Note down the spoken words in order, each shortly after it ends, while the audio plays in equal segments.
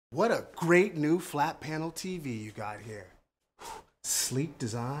What a great new flat panel TV you got here. Sleek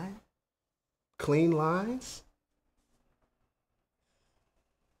design, clean lines.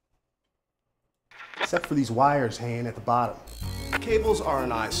 Except for these wires hanging at the bottom. Cables are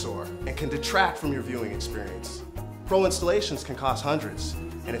an eyesore and can detract from your viewing experience. Pro installations can cost hundreds,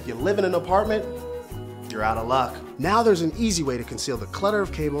 and if you live in an apartment, you're out of luck. Now there's an easy way to conceal the clutter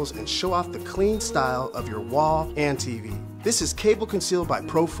of cables and show off the clean style of your wall and TV. This is Cable Conceal by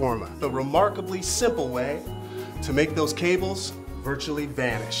Proforma, the remarkably simple way to make those cables virtually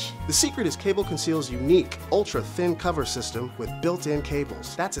vanish. The secret is Cable Conceal's unique, ultra-thin cover system with built-in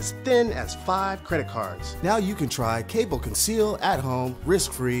cables. That's as thin as 5 credit cards. Now you can try Cable Conceal at home,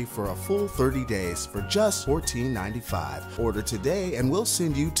 risk-free for a full 30 days for just $14.95. Order today and we'll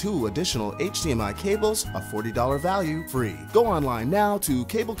send you 2 additional HDMI cables, a $40 value, free. Go online now to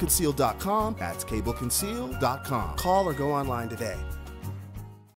cableconceal.com. That's cableconceal.com. Call or go online today.